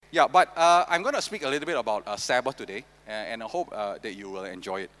Yeah, but I'm going to speak a little bit about Sabbath today, and I hope that you will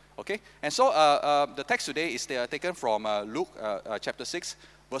enjoy it. Okay? And so the text today is taken from Luke chapter 6,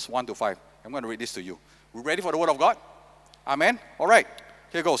 verse 1 to 5. I'm going to read this to you. We ready for the word of God? Amen? All right,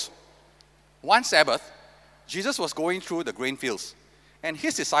 here goes. One Sabbath, Jesus was going through the grain fields, and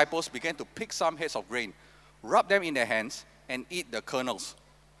his disciples began to pick some heads of grain, rub them in their hands, and eat the kernels.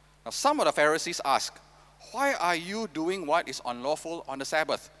 Now some of the Pharisees asked, "Why are you doing what is unlawful on the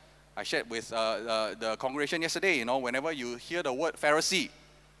Sabbath?" I shared with the congregation yesterday, whenever you hear the word Pharisee,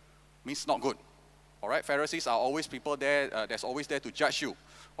 means not good. All right, Pharisees are always people there, that's always there to judge you.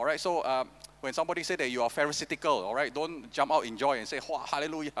 All right, so when somebody say that you are Pharisaical, all right, don't jump out in joy and say, "Oh,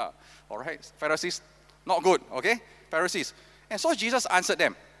 hallelujah." All right, Pharisees, not good, okay? Pharisees. And so Jesus answered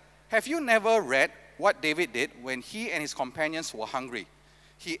them, "Have you never read what David did when he and his companions were hungry?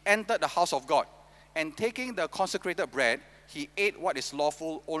 He entered the house of God, and taking the consecrated bread, he ate what is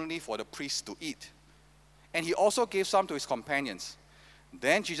lawful only for the priest to eat. And he also gave some to his companions.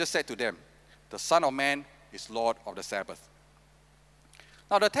 Then Jesus said to them, 'The Son of Man is Lord of the Sabbath.'"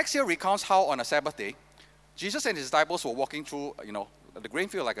 Now the text here recounts how on a Sabbath day, Jesus and his disciples were walking through, the grain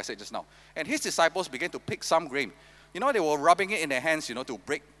field, like I said just now. And his disciples began to pick some grain. They were rubbing it in their hands, to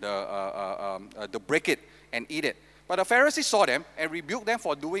break break it and eat it. But the Pharisees saw them and rebuked them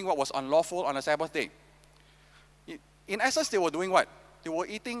for doing what was unlawful on a Sabbath day. In essence, they were doing what? They were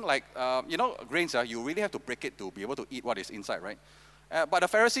eating like, grains, you really have to break it to be able to eat what is inside, right? But the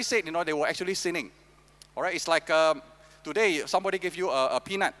Pharisees said, they were actually sinning. All right, it's like today, somebody give you a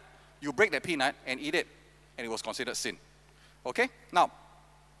peanut. You break that peanut and eat it, and it was considered sin. Okay? Now,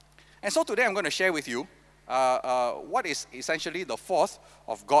 and so today I'm going to share with you what is essentially the fourth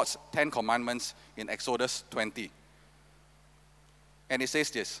of God's 10 commandments in Exodus 20. And it says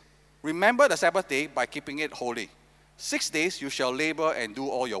this: "Remember the Sabbath day by keeping it holy. 6 days you shall labor and do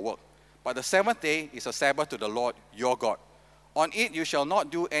all your work. But the seventh day is a Sabbath to the Lord your God. On it you shall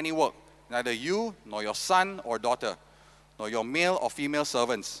not do any work, neither you, nor your son or daughter, nor your male or female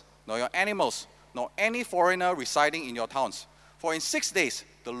servants, nor your animals, nor any foreigner residing in your towns. For in 6 days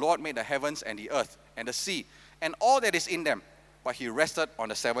the Lord made the heavens and the earth and the sea, and all that is in them, but he rested on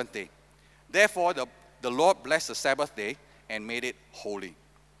the seventh day. Therefore the Lord blessed the Sabbath day and made it holy."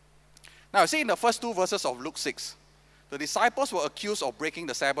 Now, see in the first two verses of Luke 6, the disciples were accused of breaking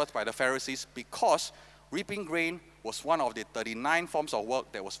the Sabbath by the Pharisees because reaping grain was one of the 39 forms of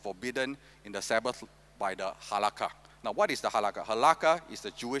work that was forbidden in the Sabbath by the halakha. Now, what is the halakha? Halakha is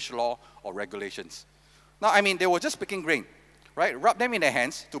the Jewish law or regulations. Now, they were just picking grain, right? Rub them in their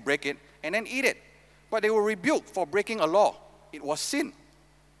hands to break it and then eat it. But they were rebuked for breaking a law. It was sin.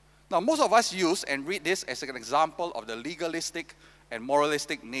 Now, most of us use and read this as an example of the legalistic and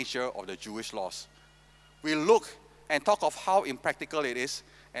moralistic nature of the Jewish laws. We look and talk of how impractical it is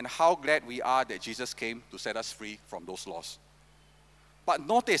and how glad we are that Jesus came to set us free from those laws. But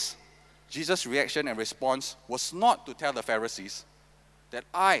notice, Jesus' reaction and response was not to tell the Pharisees that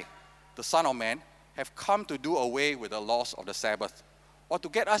I, the Son of Man, have come to do away with the laws of the Sabbath or to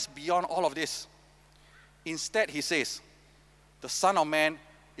get us beyond all of this. Instead, he says, "The Son of Man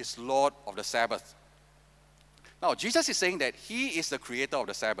is Lord of the Sabbath." Now, Jesus is saying that he is the creator of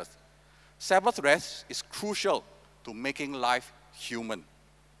the Sabbath. Sabbath rest is crucial to making life human.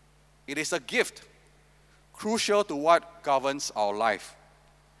 It is a gift, crucial to what governs our life.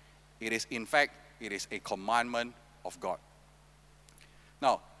 It is a commandment of God.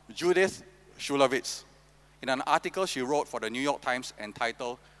 Now, Judith Shulevitz, in an article she wrote for the New York Times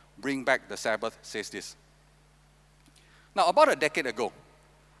entitled "Bring Back the Sabbath," says this: "Now, about a decade ago,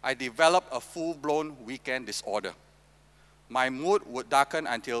 I developed a full-blown weekend disorder. My mood would darken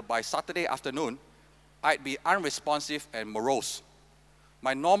until by Saturday afternoon, I'd be unresponsive and morose.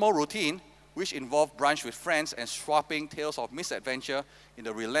 My normal routine, which involved brunch with friends and swapping tales of misadventure in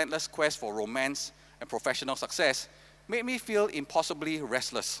the relentless quest for romance and professional success, made me feel impossibly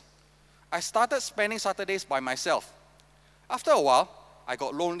restless. I started spending Saturdays by myself. After a while, I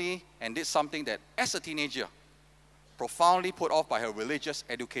got lonely and did something that, as a teenager, profoundly put off by her religious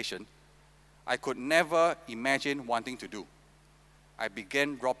education, I could never imagine wanting to do. I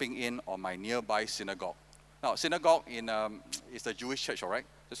began dropping in on my nearby synagogue." Now, synagogue is the Jewish church, all right?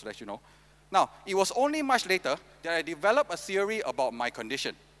 Just to let you know. Now, it was only much later that I developed a theory about my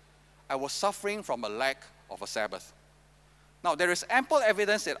condition. I was suffering from a lack of a Sabbath. Now, there is ample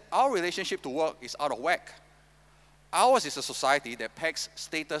evidence that our relationship to work is out of whack. Ours is a society that pegs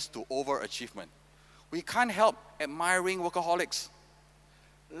status to overachievement. We can't help admiring workaholics.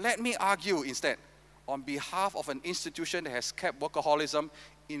 Let me argue instead on behalf of an institution that has kept workaholism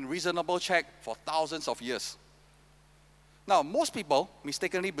in reasonable check for thousands of years. Now, most people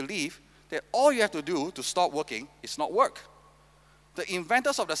mistakenly believe that all you have to do to stop working is not work. The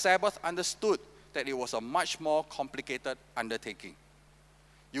inventors of the Sabbath understood that it was a much more complicated undertaking.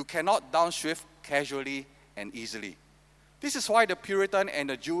 You cannot downshift casually and easily. This is why the Puritan and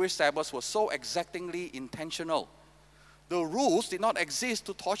the Jewish Sabbaths were so exactingly intentional. The rules did not exist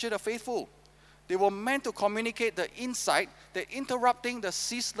to torture the faithful. They were meant to communicate the insight that interrupting the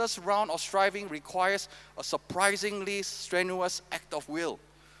ceaseless round of striving requires a surprisingly strenuous act of will,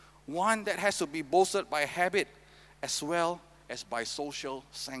 one that has to be bolstered by habit as well as by social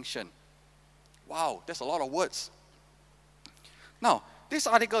sanction. Wow, that's a lot of words. Now, this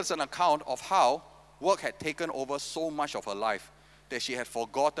article is an account of how work had taken over so much of her life that she had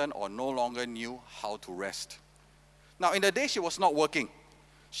forgotten or no longer knew how to rest. Now, in the day she was not working,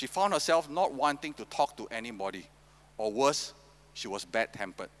 she found herself not wanting to talk to anybody, or worse, she was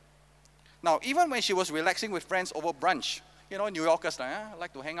bad-tempered. Now, even when she was relaxing with friends over brunch, New Yorkers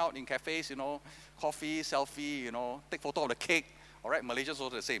like to hang out in cafes, coffee, selfie, take photo of the cake. All right, Malaysians also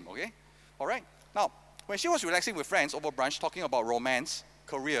the same, okay? All right. Now, when she was relaxing with friends over brunch, talking about romance,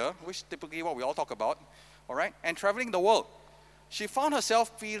 career, which typically what we all talk about, all right, and traveling the world, she found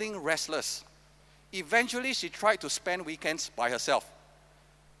herself feeling restless. Eventually, she tried to spend weekends by herself.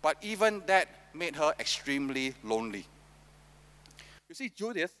 But even that made her extremely lonely. You see,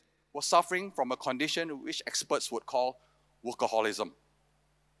 Judith was suffering from a condition which experts would call workaholism.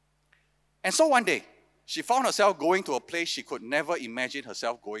 And so one day, she found herself going to a place she could never imagine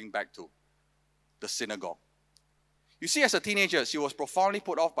herself going back to, the synagogue. You see, as a teenager, she was profoundly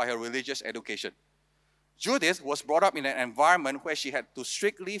put off by her religious education. Judith was brought up in an environment where she had to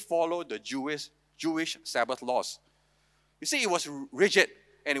strictly follow the Jewish Sabbath laws. You see, it was rigid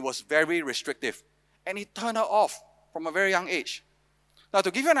and it was very restrictive. And it turned her off from a very young age. Now,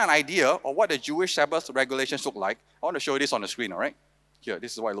 to give you an idea of what the Jewish Sabbath regulations look like, I want to show you this on the screen, all right? Here,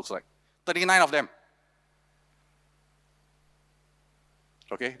 this is what it looks like. 39 of them.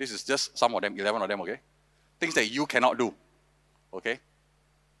 Okay, this is just some of them, 11 of them, okay? Things that you cannot do, okay?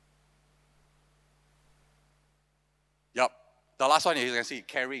 Yup. The last one, you can see,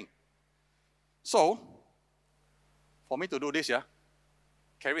 carrying. So, for me to do this,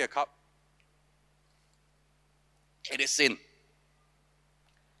 carry a cup, it is sin.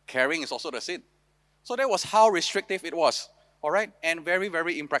 Carrying is also the sin. So that was how restrictive it was, all right? And very,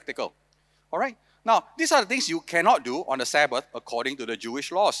 very impractical, all right? Now, these are the things you cannot do on the Sabbath according to the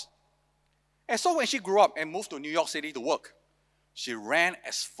Jewish laws. And so when she grew up and moved to New York City to work, she ran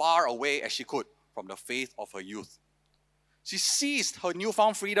as far away as she could from the faith of her youth. She seized her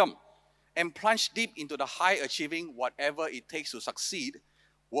newfound freedom and plunged deep into the high-achieving, whatever it takes to succeed,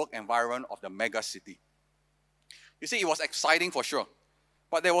 work environment of the mega city. You see, it was exciting for sure,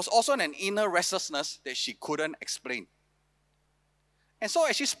 but there was also an inner restlessness that she couldn't explain. And so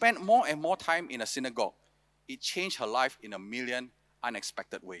as she spent more and more time in a synagogue, it changed her life in a million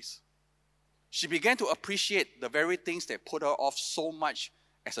unexpected ways. She began to appreciate the very things that put her off so much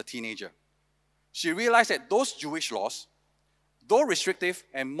as a teenager. She realized that those Jewish laws, though restrictive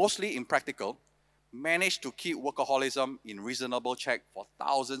and mostly impractical, managed to keep workaholism in reasonable check for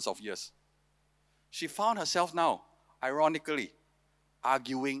thousands of years. She found herself now, ironically,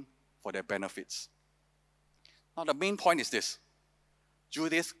 arguing for their benefits. Now, the main point is this.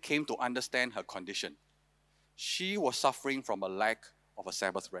 Judith came to understand her condition. She was suffering from a lack of a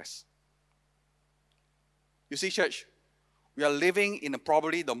Sabbath rest. You see, church, we are living in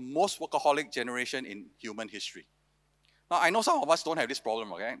probably the most workaholic generation in human history. Now, I know some of us don't have this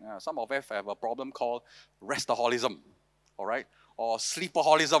problem, okay? Some of us have a problem called restaholism, all right? Or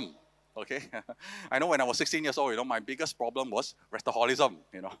sleepaholism, okay? I know when I was 16 years old, my biggest problem was restaholism,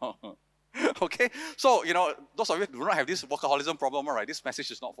 Okay? So, those of you who do not have this workaholism problem, all right, this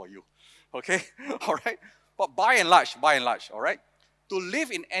message is not for you, okay? All right? But by and large, all right? To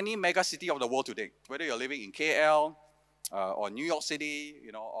live in any mega city of the world today, whether you're living in KL, or New York City,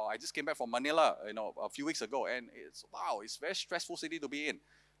 or I just came back from Manila, a few weeks ago, and it's a very stressful city to be in,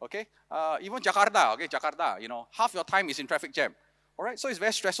 okay? Even Jakarta, okay, half your time is in traffic jam, all right? So it's a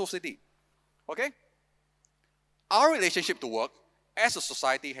very stressful city, okay? Our relationship to work as a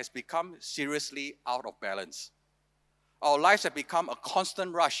society has become seriously out of balance. Our lives have become a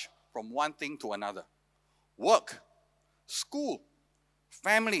constant rush from one thing to another. Work, school,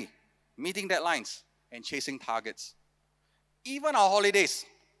 family, meeting deadlines, and chasing targets. Even our holidays,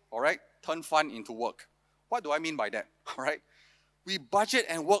 all right, turn fun into work. What do I mean by that? All right, we budget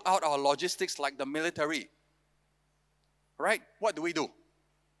and work out our logistics like the military. All right, what do?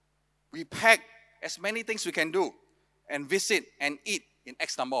 We pack as many things we can do and visit and eat in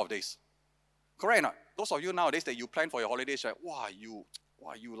X number of days. Correct or not? Those of you nowadays that you plan for your holidays, right? Wow,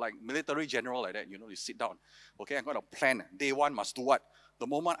 you like military general like that. You know, you sit down. Okay, I'm going to plan. Day one must do what? The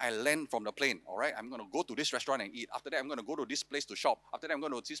moment I land from the plane, all right, I'm going to go to this restaurant and eat. After that, I'm going to go to this place to shop. After that, I'm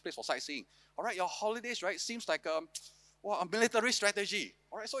going to this place for sightseeing. All right, your holidays, right, seems like a military strategy.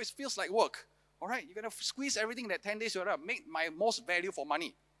 All right, so it feels like work. All right, you're going to squeeze everything in that 10 days. You're going to make my most value for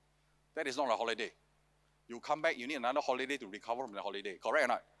money. That is not a holiday. You come back, you need another holiday to recover from the holiday. Correct or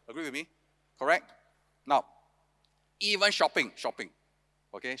not? Agree with me? Correct? Now, even shopping.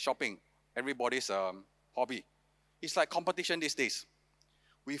 Okay, shopping. Everybody's hobby. It's like competition these days.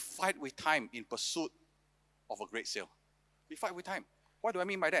 We fight with time in pursuit of a great sale. We fight with time. What do I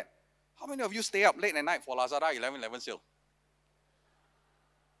mean by that? How many of you stay up late at night for Lazada 11/11 sale?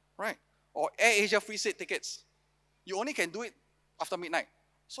 Right? Or Air Asia free seat tickets. You only can do it after midnight.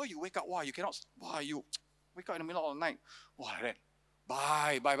 So you wake up, you wake up in the middle of the night. Like that.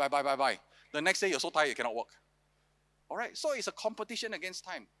 Bye. The next day you're so tired you cannot work. All right? So it's a competition against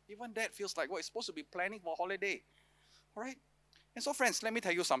time. Even that feels like, it's supposed to be planning for a holiday. All right? And so friends, let me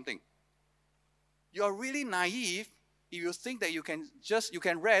tell you something. You are really naive if you think that you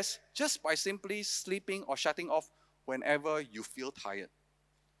can rest just by simply sleeping or shutting off whenever you feel tired.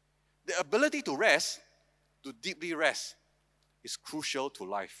 The ability to rest, to deeply rest, is crucial to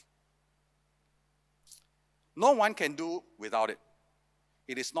life. No one can do without it.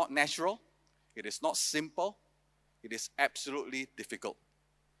 It is not natural. It is not simple. It is absolutely difficult.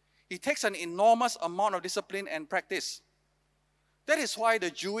 It takes an enormous amount of discipline and practice. That is why the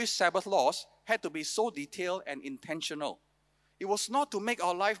Jewish Sabbath laws had to be so detailed and intentional. It was not to make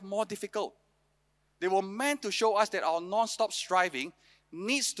our life more difficult. They were meant to show us that our non-stop striving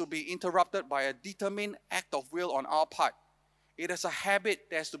needs to be interrupted by a determined act of will on our part. It is a habit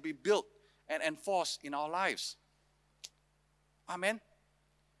that has to be built and enforced in our lives. Amen.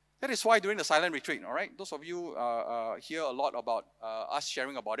 That is why during the silent retreat, all right, those of you hear a lot about us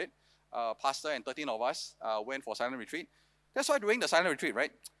sharing about it. Pastor and 13 of us went for silent retreat. That's why during the silent retreat,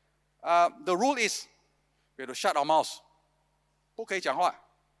 right, the rule is we have to shut our mouths. 不可以讲话.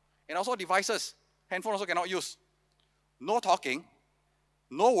 And also devices, handphone also cannot use. No talking,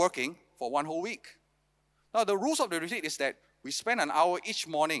 no working for one whole week. Now the rules of the retreat is that we spend an hour each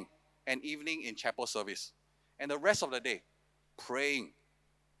morning and evening in chapel service. And the rest of the day, praying,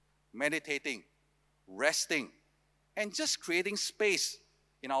 meditating, resting, and just creating space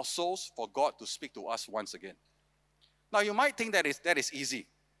in our souls for God to speak to us once again. Now you might think that is easy,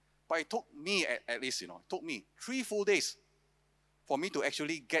 but it took me at least, it took me 3 full days for me to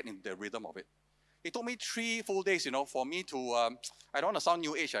actually get in the rhythm of it. It took me 3 full days, for me to, I don't want to sound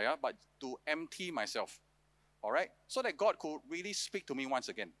new age, but to empty myself, all right? So that God could really speak to me once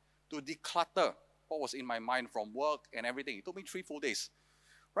again, to declutter what was in my mind from work and everything. It took me 3 full days,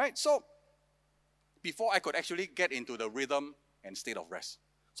 right? So before I could actually get into the rhythm and state of rest.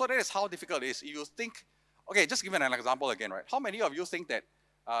 So that is how difficult it is. If you think, okay, just give an example again, right? How many of you think that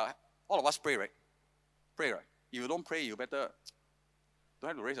all of us pray, right? Pray, right? If you don't pray, you better, don't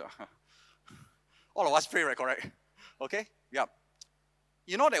have to raise it. All of us pray, right? Correct? Okay? Yeah.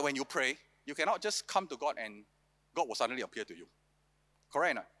 You know that when you pray, you cannot just come to God and God will suddenly appear to you.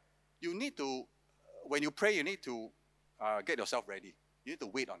 Correct? No? You need to, when you pray, you need to get yourself ready. You need to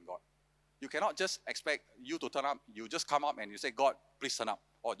wait on God. You cannot just expect you to turn up. You just come up and you say, God, please turn up.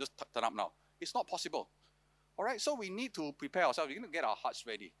 Or just turn up now. It's not possible. All right? So we need to prepare ourselves. We need to get our hearts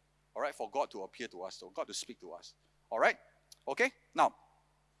ready. All right? For God to appear to us. For God to speak to us. All right? Okay? Now,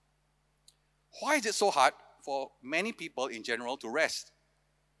 why is it so hard for many people in general to rest?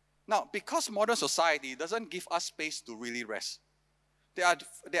 Now, because modern society doesn't give us space to really rest. There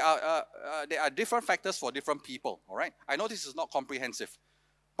are different factors for different people, all right? I know this is not comprehensive,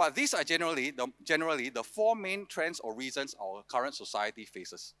 but these are generally the 4 main trends or reasons our current society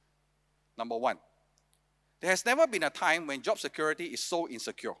faces. Number 1, there has never been a time when job security is so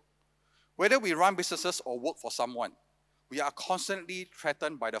insecure. Whether we run businesses or work for someone, we are constantly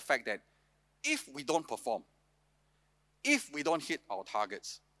threatened by the fact that if we don't perform, if we don't hit our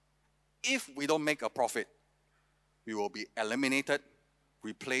targets, if we don't make a profit, we will be eliminated,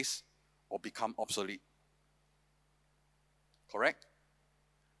 replaced, or become obsolete. Correct?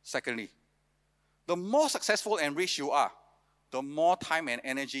 Secondly, the more successful and rich you are, the more time and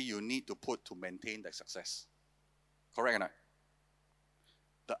energy you need to put to maintain that success. Correct or not?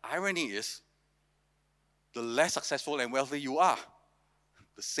 The irony is, the less successful and wealthy you are,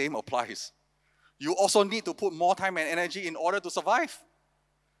 the same applies. You also need to put more time and energy in order to survive.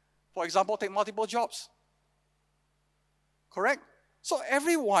 For example, take multiple jobs. Correct? So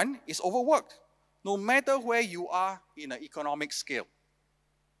everyone is overworked, no matter where you are in an economic scale.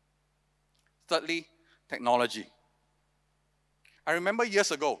 Thirdly, technology. I remember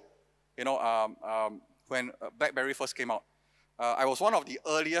years ago, when BlackBerry first came out, I was one of the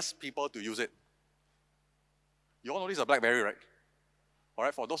earliest people to use it. You all know this is a BlackBerry, right? All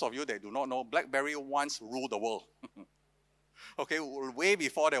right, for those of you that do not know, BlackBerry once ruled the world. Okay, way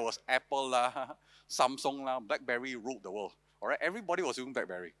before there was Apple, Samsung, BlackBerry ruled the world. All right, everybody was using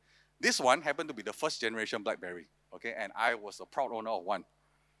BlackBerry. This one happened to be the first generation BlackBerry. Okay, and I was a proud owner of one.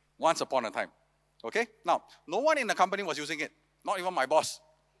 Once upon a time. Okay, now, no one in the company was using it, not even my boss.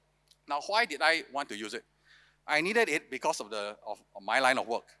 Now, why did I want to use it? I needed it because of my line of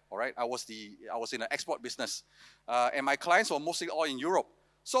work. All right, I was in the export business, and my clients were mostly all in Europe.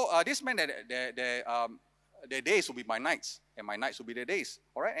 So this meant that their days would be my nights, and my nights would be their days.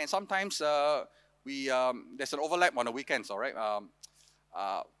 All right, and sometimes there's an overlap on the weekends. All right,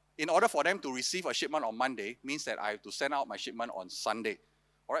 in order for them to receive a shipment on Monday, means that I have to send out my shipment on Sunday.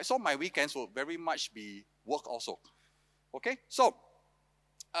 All right, so my weekends will very much be work also. Okay, so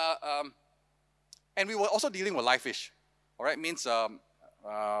and we were also dealing with live fish. All right, means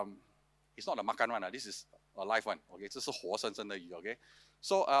it's not a makan one. This is a live one. Okay, 这是活生生的鱼. Okay,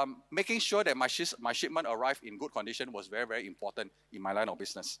 so making sure that my shipment arrived in good condition was very, very important in my line of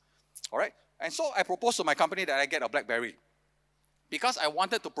business. All right, and so I proposed to my company that I get a BlackBerry because I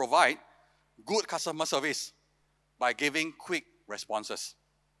wanted to provide good customer service by giving quick responses.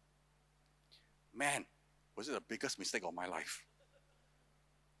 Man, was it the biggest mistake of my life?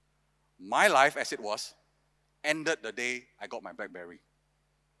 My life, as it was, ended the day I got my BlackBerry.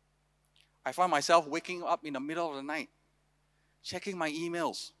 I found myself waking up in the middle of the night, checking my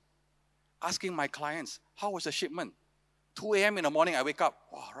emails, asking my clients, how was the shipment? 2 a.m. in the morning, I wake up,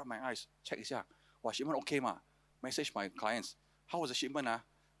 rub my eyes, check it out. Shipment okay ma? Message my clients, how was the shipment?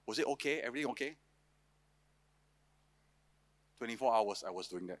 Was it okay? Everything okay? 24 hours I was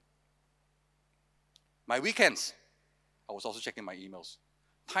doing that. My weekends, I was also checking my emails.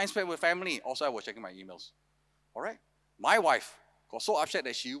 Time spent with family, also I was checking my emails. All right? My wife got so upset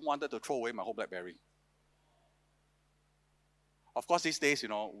that she wanted to throw away my whole BlackBerry. Of course, these days,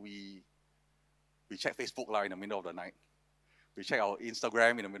 we check Facebook in the middle of the night. We check our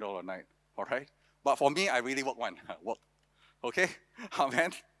Instagram in the middle of the night. All right? But for me, I really work. Okay?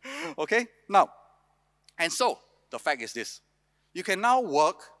 Amen? Okay? Now, and so, the fact is this. You can now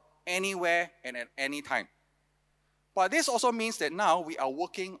work anywhere and at any time. But this also means that now we are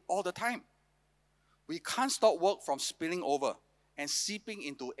working all the time. We can't stop work from spilling over and seeping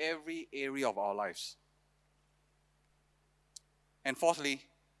into every area of our lives. And fourthly,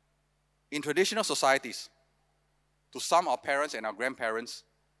 in traditional societies, to some our parents and our grandparents'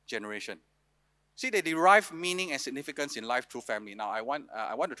 generation, see, they derive meaning and significance in life through family. Now, I want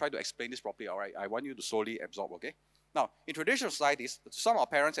to try to explain this properly, all right? I want you to slowly absorb, okay? Now, in traditional societies, to some our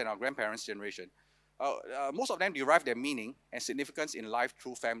parents and our grandparents' generation, most of them derive their meaning and significance in life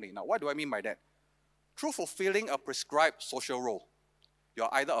through family. Now, what do I mean by that? Through fulfilling a prescribed social role. You're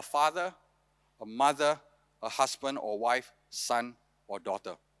either a father, a mother, a husband or wife, son or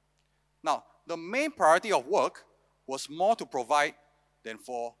daughter. Now, the main priority of work was more to provide than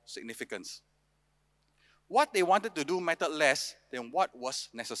for significance. What they wanted to do mattered less than what was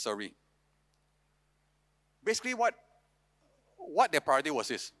necessary. Basically, what their priority was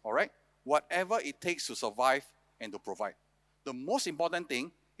is, all right? Whatever it takes to survive and to provide. The most important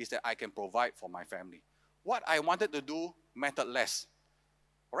thing is that I can provide for my family. What I wanted to do mattered less.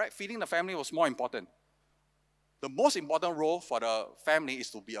 All right, feeding the family was more important. The most important role for the family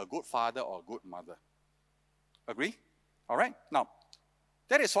is to be a good father or a good mother. Agree? All right? Now,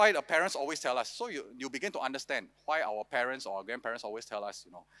 that is why the parents always tell us, so you begin to understand why our parents or our grandparents always tell us,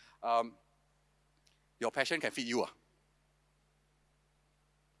 your passion can feed you.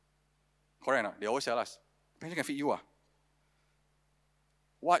 Correct or not? They always tell us, passion can feed you.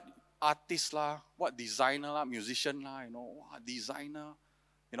 What artist lah, what designer lah, musician lah, what designer,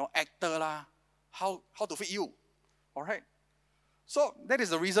 actor lah, how to feed you. All right? So that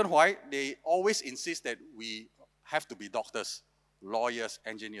is the reason why they always insist that we have to be doctors, lawyers,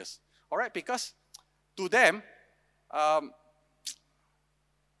 engineers. All right? Because to them, to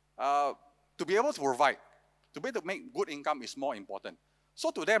be able to provide, to be able to make good income is more important. So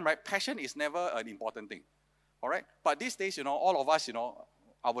to them, right, passion is never an important thing. All right? But these days, all of us,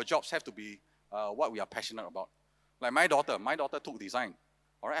 our jobs have to be what we are passionate about. Like my daughter took design.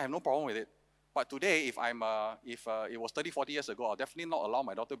 All right? I have no problem with it. But today, if it was 30, 40 years ago, I'll definitely not allow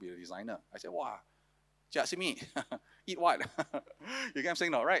my daughter to be a designer. I said, wow, see me, eat what? You get what I'm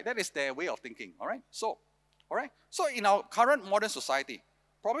saying now, right? That is their way of thinking, all right? So in our current modern society,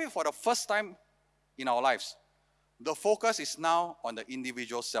 probably for the first time in our lives, the focus is now on the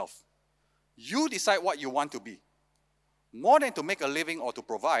individual self. You decide what you want to be. More than to make a living or to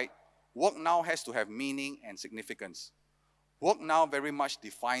provide, work now has to have meaning and significance. Work now very much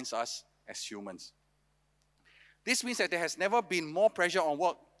defines us as humans. This means that there has never been more pressure on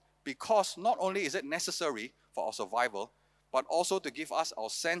work because not only is it necessary for our survival, but also to give us our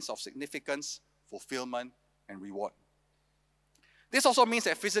sense of significance, fulfillment, and reward. This also means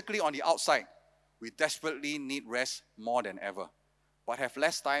that physically on the outside, we desperately need rest more than ever, but have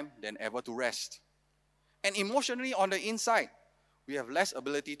less time than ever to rest. And emotionally on the inside, we have less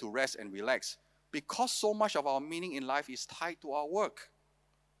ability to rest and relax because so much of our meaning in life is tied to our work.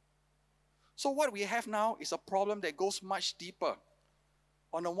 So what we have now is a problem that goes much deeper.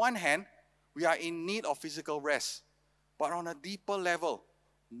 On the one hand, we are in need of physical rest, but on a deeper level,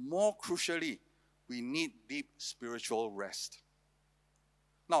 more crucially, we need deep spiritual rest.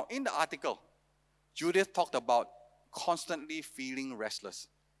 Now, in the article, Judith talked about constantly feeling restless.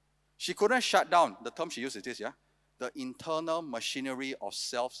 She couldn't shut down, the term she used is this, yeah? The internal machinery of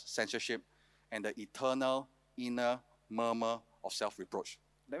self-censorship and the eternal inner murmur of self-reproach.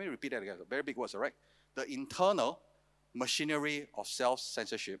 Let me repeat that again, very big words, all right? The internal machinery of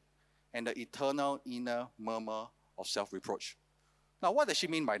self-censorship and the eternal inner murmur of self-reproach. Now, what does she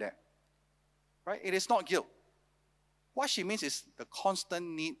mean by that? Right? It is not guilt. What she means is the constant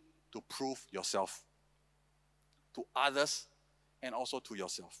need to prove yourself to others and also to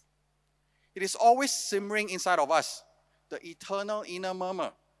yourself. It is always simmering inside of us, the eternal inner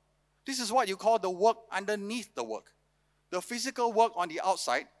murmur. This is what you call the work underneath the work. The physical work on the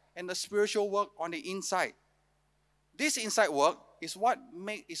outside and the spiritual work on the inside. This inside work is what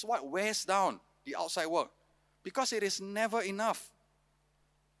wears down the outside work because it is never enough.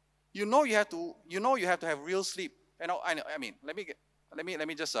 You know you have to have real sleep. Let me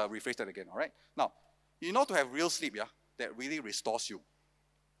just rephrase that again, all right? Now, you know to have real sleep, yeah, that really restores you.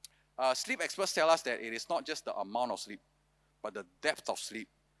 Sleep experts tell us that it is not just the amount of sleep, but the depth of sleep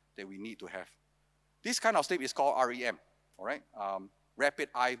that we need to have. This kind of sleep is called REM, all right? Rapid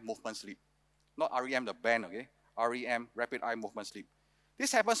Eye Movement Sleep. Not REM, the band, okay? REM, Rapid Eye Movement Sleep.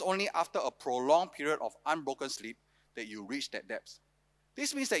 This happens only after a prolonged period of unbroken sleep that you reach that depth.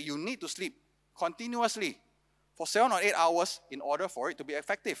 This means that you need to sleep continuously for 7 or 8 hours in order for it to be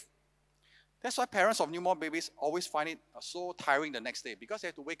effective. That's why parents of newborn babies always find it so tiring the next day because they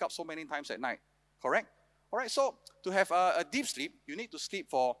have to wake up so many times at night. Correct? All right, so to have a deep sleep, you need to sleep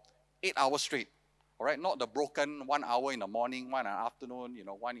for 8 hours straight. All right, not the broken 1 hour in the morning, 1 in the afternoon,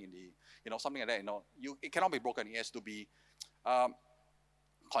 one in the, something like that. It cannot be broken. It has to be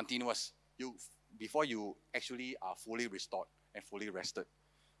continuous. Before you actually are fully restored and fully rested.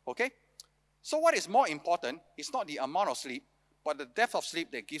 Okay? So what is more important is not the amount of sleep, but the depth of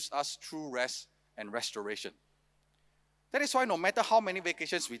sleep that gives us true rest and restoration. That is why no matter how many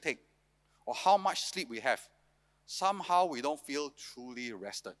vacations we take or how much sleep we have, somehow we don't feel truly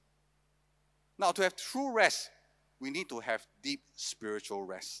rested. Now, to have true rest, we need to have deep spiritual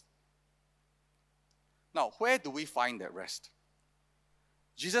rest. Now, where do we find that rest?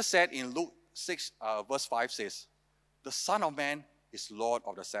 Jesus said in Luke 6, verse 5 says, "The Son of Man is Lord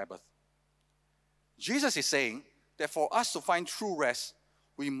of the Sabbath." Jesus is saying that for us to find true rest,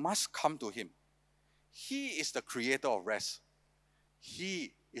 we must come to Him. He is the creator of rest.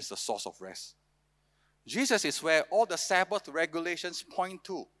 He is the source of rest. Jesus is where all the Sabbath regulations point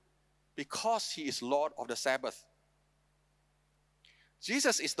to because He is Lord of the Sabbath.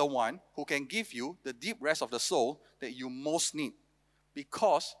 Jesus is the one who can give you the deep rest of the soul that you most need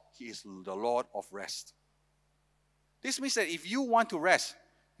because He is the Lord of rest. This means that if you want to rest,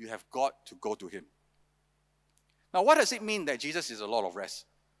 you have got to go to Him. Now, what does it mean that Jesus is the Lord of rest?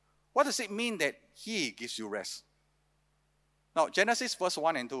 What does it mean that He gives you rest? Now, Genesis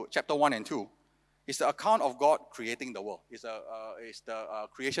chapter 1 and 2 is the account of God creating the world. It's the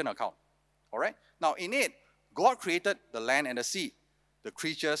creation account. All right? Now, in it, God created the land and the sea, the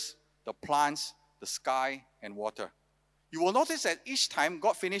creatures, the plants, the sky, and water. You will notice that each time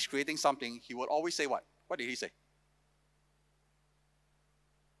God finished creating something, He will always say what? What did He say?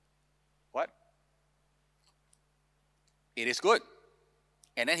 What? It is good.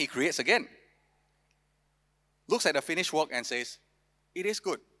 And then He creates again. Looks at the finished work and says, it is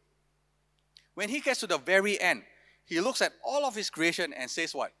good. When He gets to the very end, He looks at all of His creation and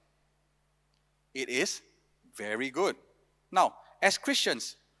says what? It is very good. Now, as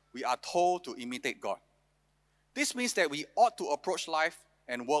Christians, we are told to imitate God. This means that we ought to approach life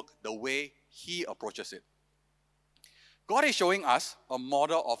and work the way He approaches it. God is showing us a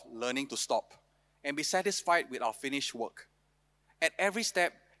model of learning to stop and be satisfied with our finished work at every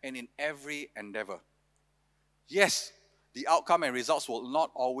step and in every endeavor. Yes, the outcome and results will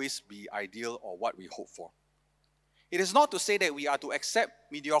not always be ideal or what we hope for. It is not to say that we are to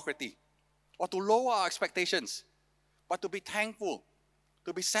accept mediocrity or to lower our expectations, but to be thankful,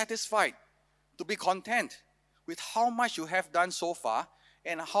 to be satisfied, to be content with how much you have done so far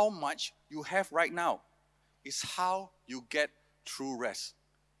and how much you have right now is how you get true rest.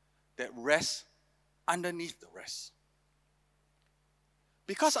 That rest underneath the rest.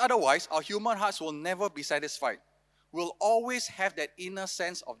 Because otherwise, our human hearts will never be satisfied. We'll always have that inner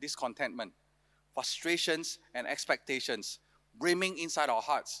sense of discontentment, frustrations and expectations brimming inside our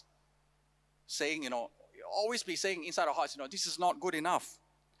hearts. Saying, always be saying inside our hearts, this is not good enough.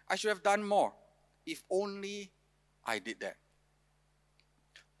 I should have done more. If only I did that.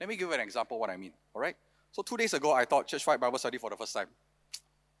 Let me give you an example of what I mean, all right? So 2 days ago, I taught Church-wide Bible study for the first time.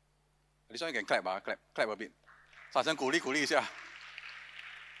 This one you can clap, clap a bit. 掌声鼓励一下.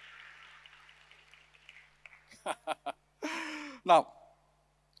 Now,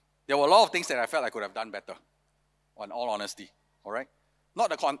 there were a lot of things that I felt I could have done better, in all honesty, all right? Not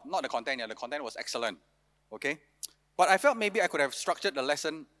the content, the content was excellent, okay? But I felt maybe I could have structured the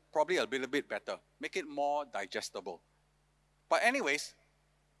lesson probably a little bit better, make it more digestible. But anyways,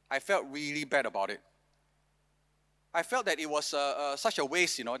 I felt really bad about it. I felt that it was such a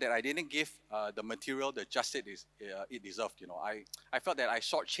waste, that I didn't give the material the justice it deserved. I felt that I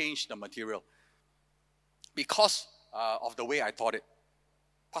shortchanged the material because of the way I taught it.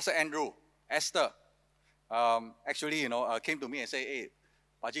 Pastor Andrew, Esther, actually, came to me and said, "Hey,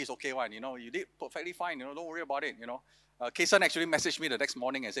 Paji, it's okay one. You did perfectly fine. Don't worry about it. Kason actually messaged me the next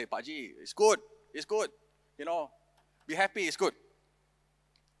morning and said, "Paji, it's good. Be happy. It's good."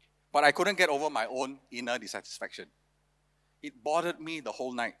 But I couldn't get over my own inner dissatisfaction. It bothered me the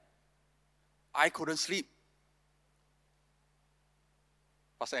whole night. I couldn't sleep.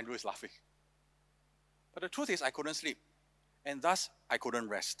 Pastor Andrew is laughing. But the truth is, I couldn't sleep. And thus, I couldn't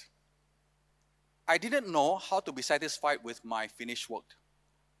rest. I didn't know how to be satisfied with my finished work.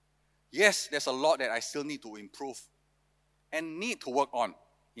 Yes, there's a lot that I still need to improve and need to work on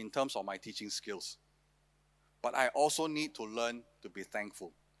in terms of my teaching skills. But I also need to learn to be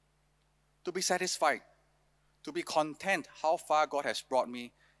thankful, to be satisfied, to be content how far God has brought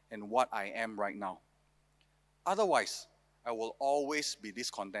me and what I am right now. Otherwise, I will always be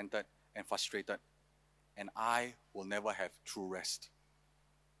discontented and frustrated, and I will never have true rest.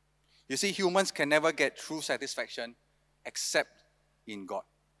 You see, humans can never get true satisfaction except in God.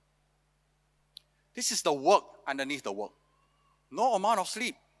 This is the work underneath the work. No amount of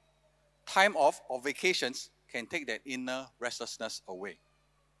sleep, time off, or vacations can take that inner restlessness away.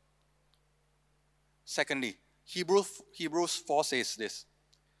 Secondly, Hebrews 4 says this: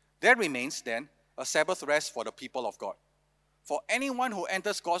 "There remains then a Sabbath rest for the people of God. For anyone who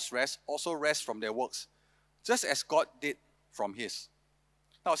enters God's rest also rests from their works, just as God did from his."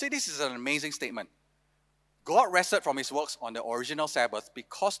 Now, see, this is an amazing statement. God rested from his works on the original Sabbath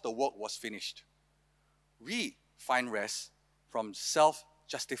because the work was finished. We find rest from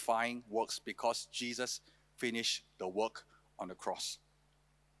self-justifying works because Jesus finished the work on the cross.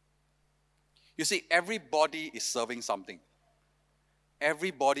 You see, everybody is serving something.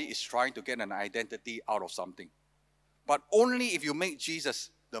 Everybody is trying to get an identity out of something. But only if you make Jesus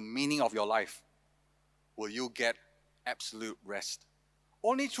the meaning of your life will you get absolute rest.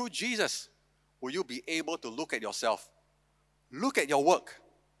 Only through Jesus will you be able to look at yourself, look at your work,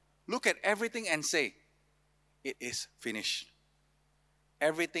 look at everything and say, "It is finished."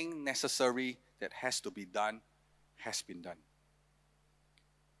 Everything necessary that has to be done has been done.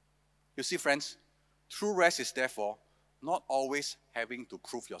 You see, friends, true rest is therefore not always having to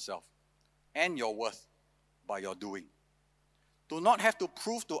prove yourself and your worth by your doing. Do not have to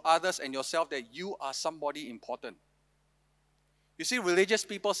prove to others and yourself that you are somebody important. You see, religious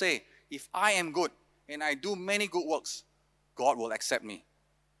people say, if I am good and I do many good works, God will accept me.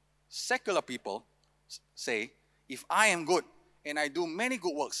 Secular people say, if I am good and I do many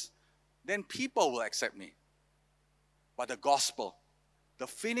good works, then people will accept me. But the gospel, the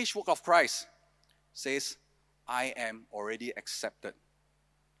finished work of Christ, says, I am already accepted.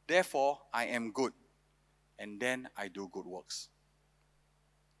 Therefore, I am good. And then I do good works.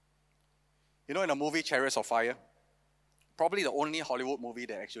 In the movie Chariots of Fire, probably the only Hollywood movie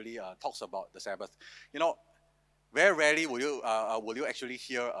that actually talks about the Sabbath. Very rarely will you actually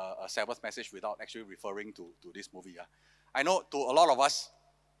hear a Sabbath message without actually referring to this movie. I know to a lot of us,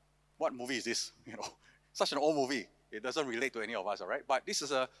 what movie is this? Such an old movie. It doesn't relate to any of us, all right? But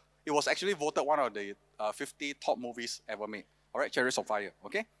it was actually voted one of the 50 top movies ever made. All right, Chariots of Fire,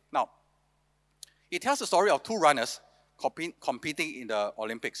 okay? Now, it tells the story of two runners competing in the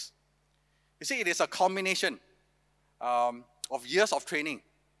Olympics. You see, it is a culmination, of years of training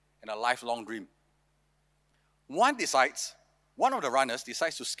and a lifelong dream. One of the runners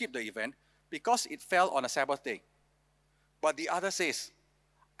decides to skip the event because it fell on a Sabbath day. But the other says,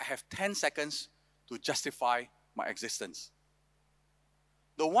 I have 10 seconds to justify my existence.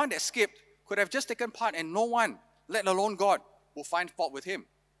 The one that skipped could have just taken part and no one, let alone God, will find fault with him.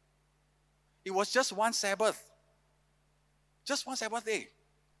 It was just one Sabbath. Just one Sabbath day.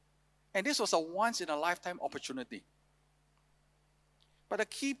 And this was a once-in-a-lifetime opportunity. But the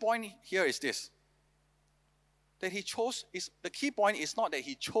key point here is this. The key point is not that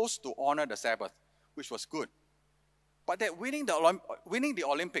he chose to honor the Sabbath, which was good, but that winning the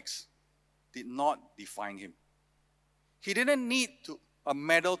Olympics did not define him. He didn't need a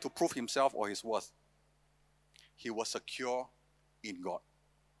medal to prove himself or his worth. He was secure in God.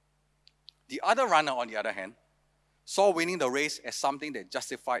 The other runner, on the other hand, saw winning the race as something that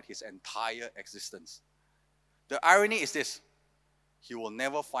justified his entire existence. The irony is this: he will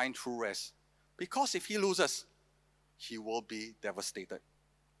never find true rest, because if he loses, he will be devastated.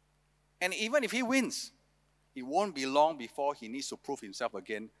 And even if he wins, it won't be long before he needs to prove himself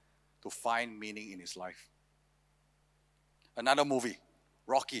again to find meaning in his life. Another movie,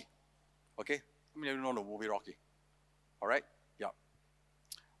 Rocky. Okay? How many of you know the movie Rocky? All right? Yeah.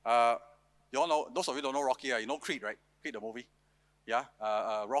 You all know, those of you who don't know Rocky, you know Creed, right? Creed, the movie. Yeah?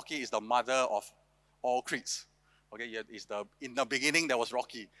 Rocky is the mother of all Creeds. Okay? Yeah, in the beginning, there was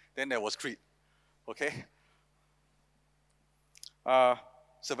Rocky. Then there was Creed. Okay?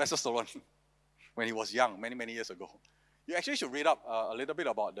 Sylvester Stallone, when he was young, many, many years ago. You actually should read up a little bit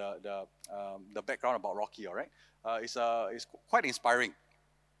about the background about Rocky, all right? It's quite inspiring.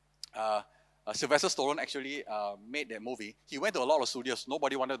 Sylvester Stallone actually made that movie. He went to a lot of studios.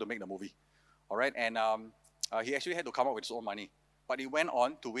 Nobody wanted to make the movie, all right? And he actually had to come up with his own money. But he went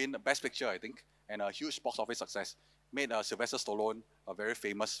on to win Best Picture, I think, and a huge box office success. Made Sylvester Stallone a very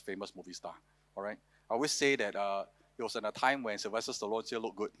famous movie star, all right? I always say that it was in a time when Sylvester Stallone still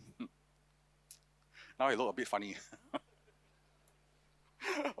looked good. Now he look a bit funny.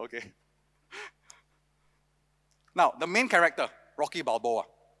 Okay. Now, the main character, Rocky Balboa,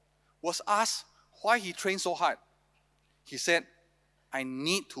 was asked why he trained so hard. He said, I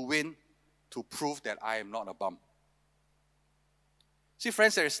need to win to prove that I am not a bum. See,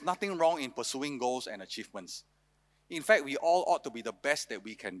 friends, there is nothing wrong in pursuing goals and achievements. In fact, we all ought to be the best that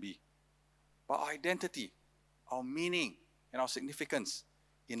we can be. But our identity, our meaning, and our significance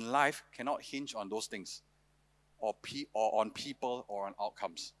in life cannot hinge on those things, or on people, or on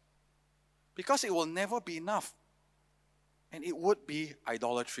outcomes. Because it will never be enough. And it would be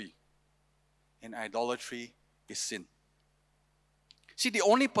idolatry. And idolatry is sin. See, the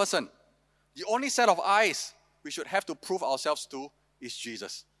only person, the only set of eyes we should have to prove ourselves to is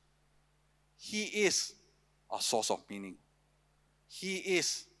Jesus. He is our source of meaning. He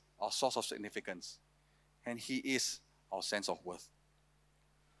is our source of significance. And He is our sense of worth.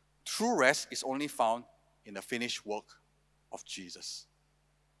 True rest is only found in the finished work of Jesus.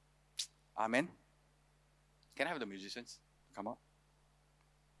 Amen. Can I have the musicians come up?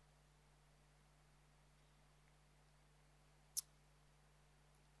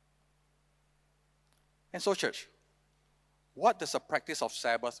 And so, church, what does the practice of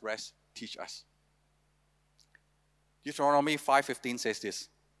Sabbath rest teach us? Deuteronomy 5:15 says this: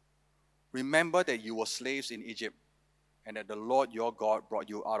 Remember that you were slaves in Egypt, and that the Lord your God brought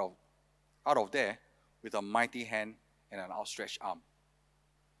you out of there with a mighty hand and an outstretched arm.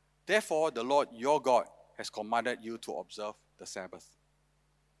 Therefore, the Lord your God has commanded you to observe the Sabbath.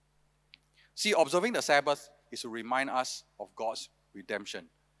 See, observing the Sabbath is to remind us of God's redemption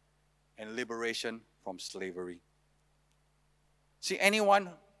and liberation from slavery. See, anyone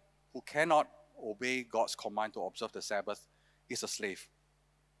who cannot obey God's command to observe the Sabbath is a slave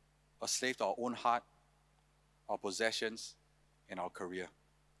to our own heart, our possessions, and our career.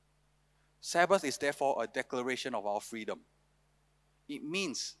 Sabbath is therefore a declaration of our freedom. It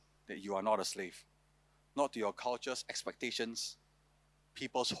means that you are not a slave, not to your culture's expectations,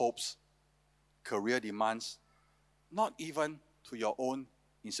 people's hopes, career demands, not even to your own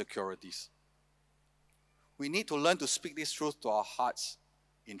insecurities. We need to learn to speak this truth to our hearts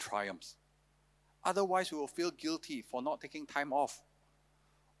in triumph. Otherwise, we will feel guilty for not taking time off,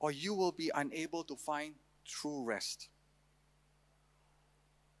 or you will be unable to find true rest.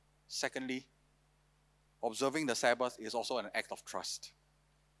 Secondly, observing the Sabbath is also an act of trust.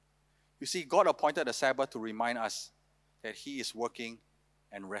 You see, God appointed the Sabbath to remind us that He is working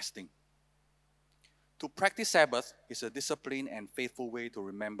and resting. To practice Sabbath is a disciplined and faithful way to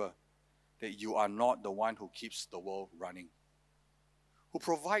remember that you are not the one who keeps the world running, who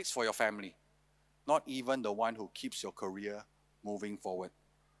provides for your family, not even the one who keeps your career moving forward.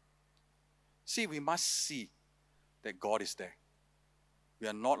 See, we must see that God is there. We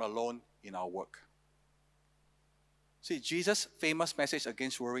are not alone in our work. See, Jesus' famous message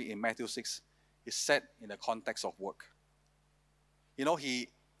against worry in Matthew 6 is set in the context of work. You know, he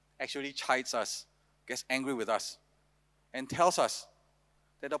actually chides us, gets angry with us, and tells us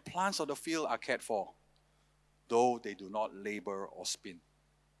that the plants of the field are cared for, though they do not labor or spin.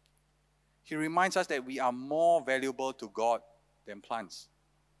 He reminds us that we are more valuable to God than plants.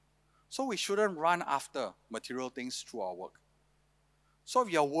 So we shouldn't run after material things through our work. So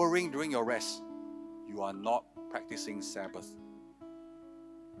if you are worrying during your rest, you are not practicing Sabbath.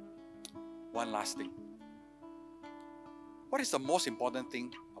 One last thing. What is the most important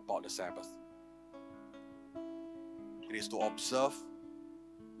thing about the Sabbath? It is to observe,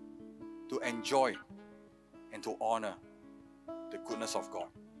 to enjoy, and to honor the goodness of God,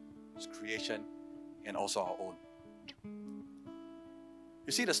 His creation, and also our own.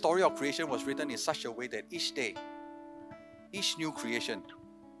 You see, the story of creation was written in such a way that each day, each new creation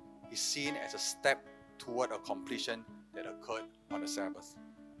is seen as a step toward a completion that occurred on the Sabbath.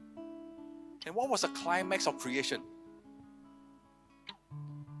 And what was the climax of creation?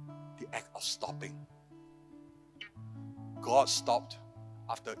 The act of stopping. God stopped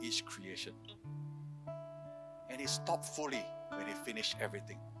after each creation. And He stopped fully when He finished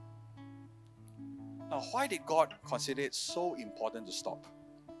everything. Now, why did God consider it so important to stop?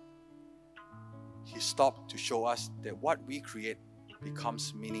 He stopped to show us that what we create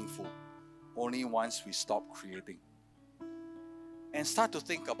becomes meaningful only once we stop creating and start to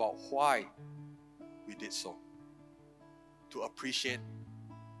think about why we did so, to appreciate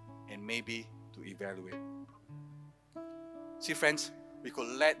and maybe to evaluate. See, friends, we could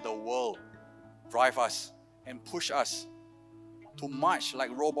let the world drive us and push us to march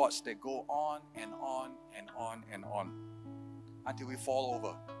like robots that go on and on and on and on until we fall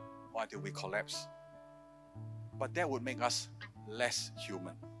over or until we collapse. But that would make us less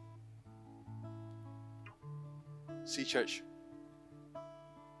human. See, church,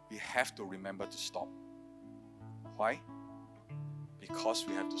 we have to remember to stop. Why? Because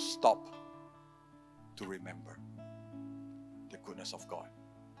we have to stop to remember the goodness of God.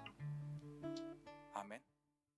 Amen.